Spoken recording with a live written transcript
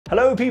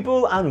Hello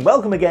people, and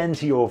welcome again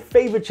to your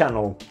favourite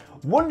channel,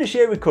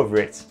 Wondershare Recover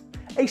It,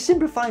 a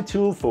simplified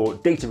tool for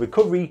data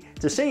recovery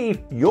to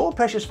save your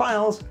precious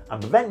files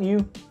and prevent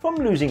you from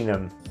losing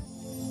them.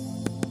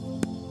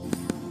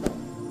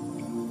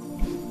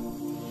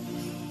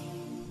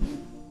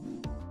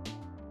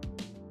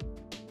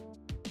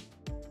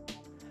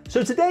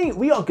 So today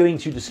we are going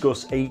to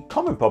discuss a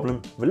common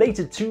problem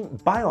related to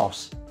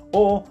BIOS,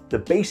 or the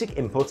Basic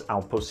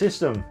Input-Output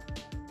System.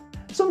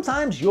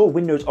 Sometimes your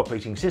Windows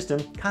operating system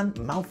can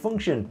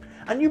malfunction,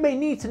 and you may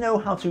need to know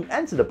how to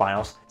enter the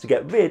BIOS to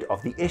get rid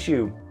of the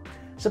issue.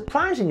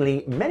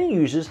 Surprisingly, many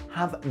users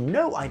have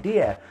no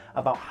idea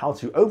about how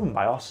to open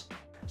BIOS,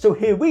 so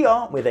here we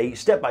are with a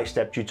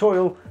step-by-step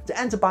tutorial to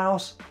enter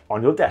BIOS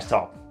on your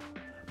desktop.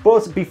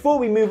 But before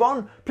we move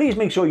on, please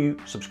make sure you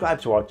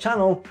subscribe to our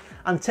channel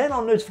and turn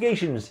on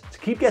notifications to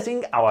keep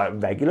getting our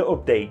regular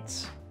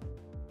updates.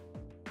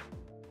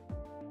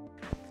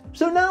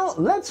 So now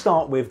let's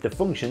start with the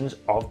functions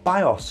of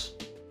BIOS.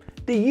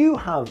 Do you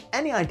have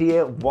any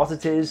idea what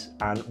it is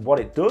and what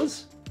it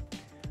does?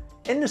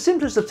 In the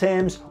simplest of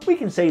terms, we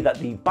can say that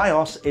the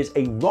BIOS is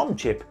a ROM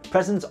chip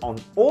present on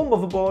all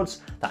motherboards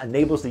that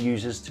enables the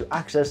users to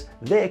access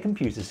their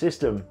computer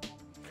system.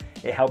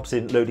 It helps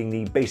in loading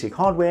the basic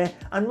hardware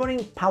and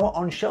running power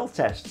on shelf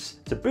tests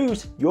to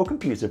boot your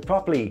computer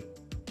properly.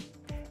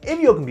 If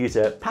your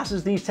computer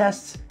passes these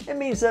tests, it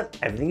means that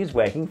everything is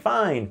working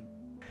fine.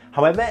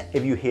 However,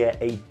 if you hear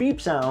a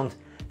beep sound,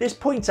 this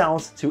points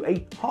out to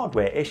a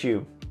hardware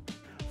issue.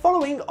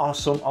 Following are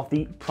some of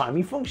the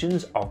primary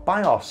functions of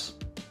BIOS.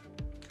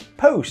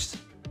 Post.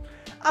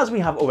 As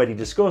we have already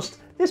discussed,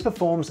 this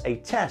performs a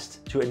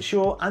test to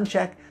ensure and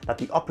check that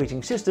the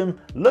operating system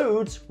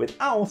loads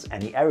without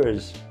any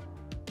errors.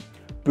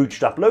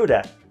 Bootstrap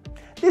loader.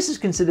 This is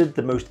considered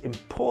the most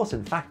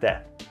important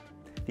factor.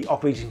 The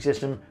operating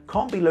system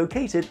can't be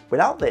located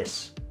without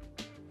this.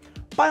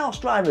 BIOS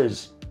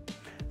drivers.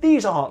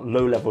 These are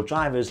low-level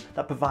drivers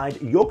that provide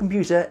your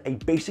computer a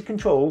basic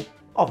control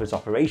of its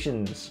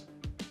operations.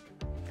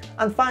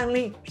 And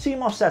finally,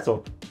 CMOS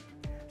setup.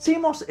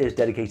 CMOS is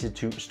dedicated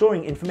to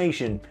storing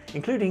information,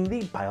 including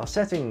the BIOS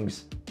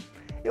settings.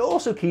 It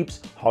also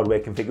keeps hardware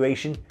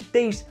configuration,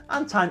 date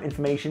and time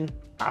information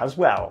as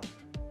well.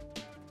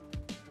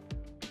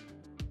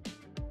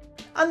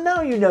 And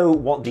now you know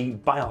what the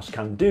BIOS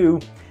can do,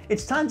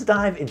 it's time to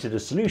dive into the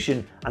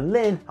solution and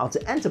learn how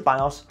to enter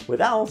BIOS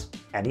without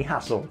any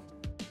hassle.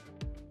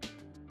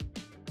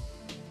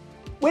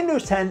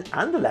 Windows 10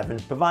 and 11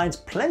 provides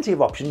plenty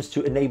of options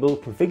to enable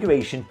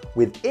configuration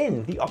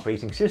within the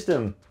operating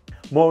system.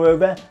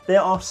 Moreover, there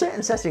are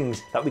certain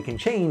settings that we can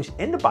change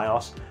in the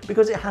BIOS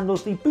because it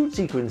handles the boot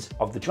sequence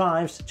of the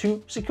drives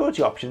to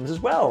security options as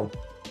well.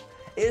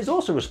 It is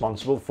also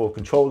responsible for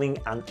controlling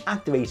and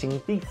activating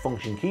the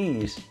function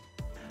keys.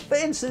 For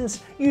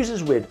instance,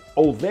 users with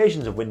old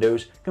versions of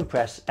Windows can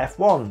press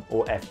F1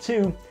 or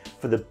F2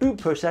 for the boot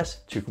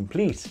process to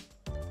complete.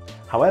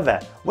 However,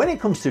 when it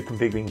comes to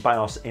configuring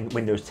BIOS in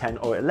Windows 10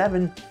 or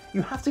 11,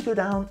 you have to go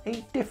down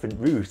a different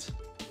route.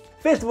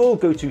 First of all,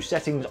 go to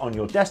Settings on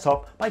your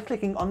desktop by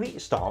clicking on the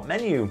Start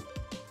menu.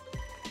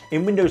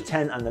 In Windows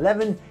 10 and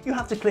 11, you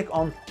have to click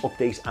on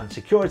Update and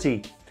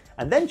Security,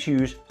 and then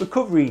choose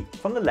Recovery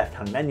from the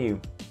left-hand menu.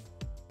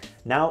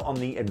 Now on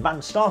the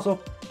Advanced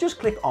Startup, just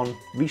click on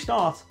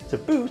Restart to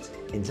boot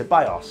into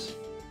BIOS.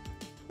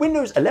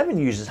 Windows 11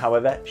 users,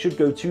 however, should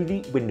go to the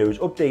Windows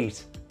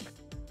Update,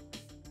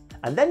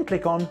 and then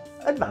click on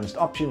Advanced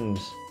Options.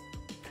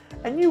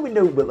 A new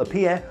window will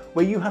appear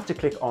where you have to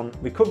click on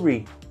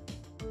Recovery,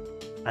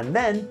 and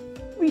then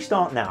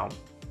Restart Now.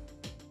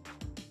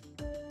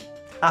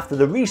 After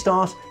the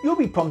restart, you'll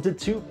be prompted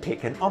to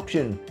pick an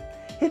option.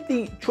 Hit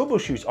the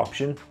Troubleshoot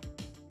option,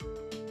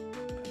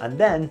 and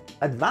then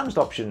Advanced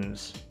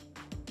Options.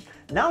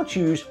 Now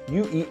choose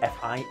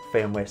UEFI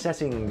Firmware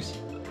Settings,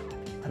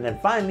 and then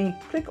finally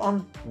click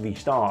on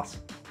Restart.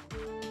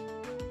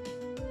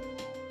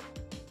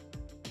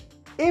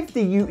 If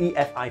the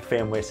UEFI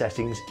firmware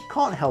settings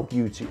can't help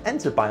you to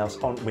enter BIOS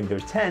on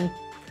Windows 10,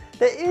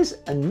 there is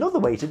another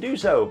way to do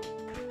so.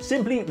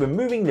 Simply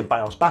removing the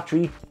BIOS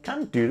battery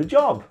can do the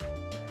job.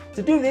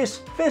 To do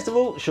this, first of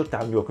all, shut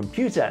down your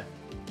computer.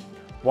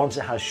 Once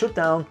it has shut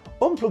down,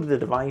 unplug the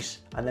device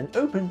and then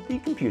open the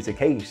computer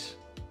case.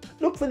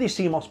 Look for the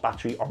CMOS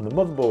battery on the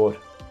motherboard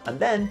and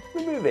then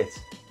remove it.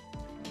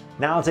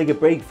 Now take a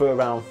break for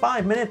around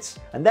 5 minutes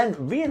and then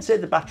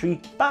reinsert the battery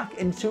back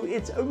into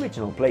its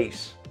original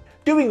place.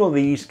 Doing all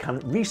these can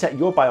reset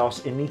your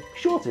BIOS in the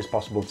shortest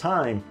possible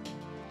time.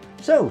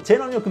 So turn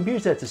on your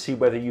computer to see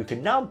whether you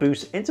can now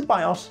boot into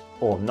BIOS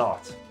or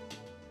not.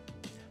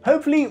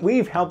 Hopefully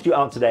we've helped you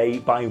out today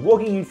by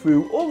walking you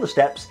through all the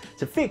steps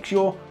to fix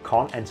your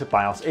can't enter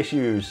BIOS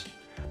issues.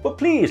 But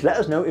please let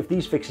us know if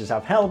these fixes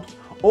have helped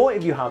or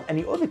if you have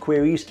any other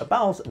queries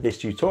about this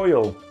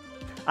tutorial.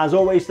 As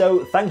always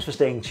though, thanks for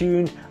staying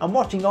tuned and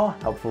watching our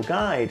helpful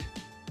guide.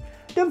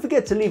 Don't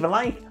forget to leave a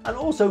like and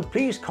also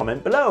please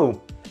comment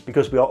below,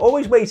 because we are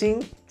always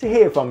waiting to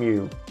hear from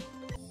you.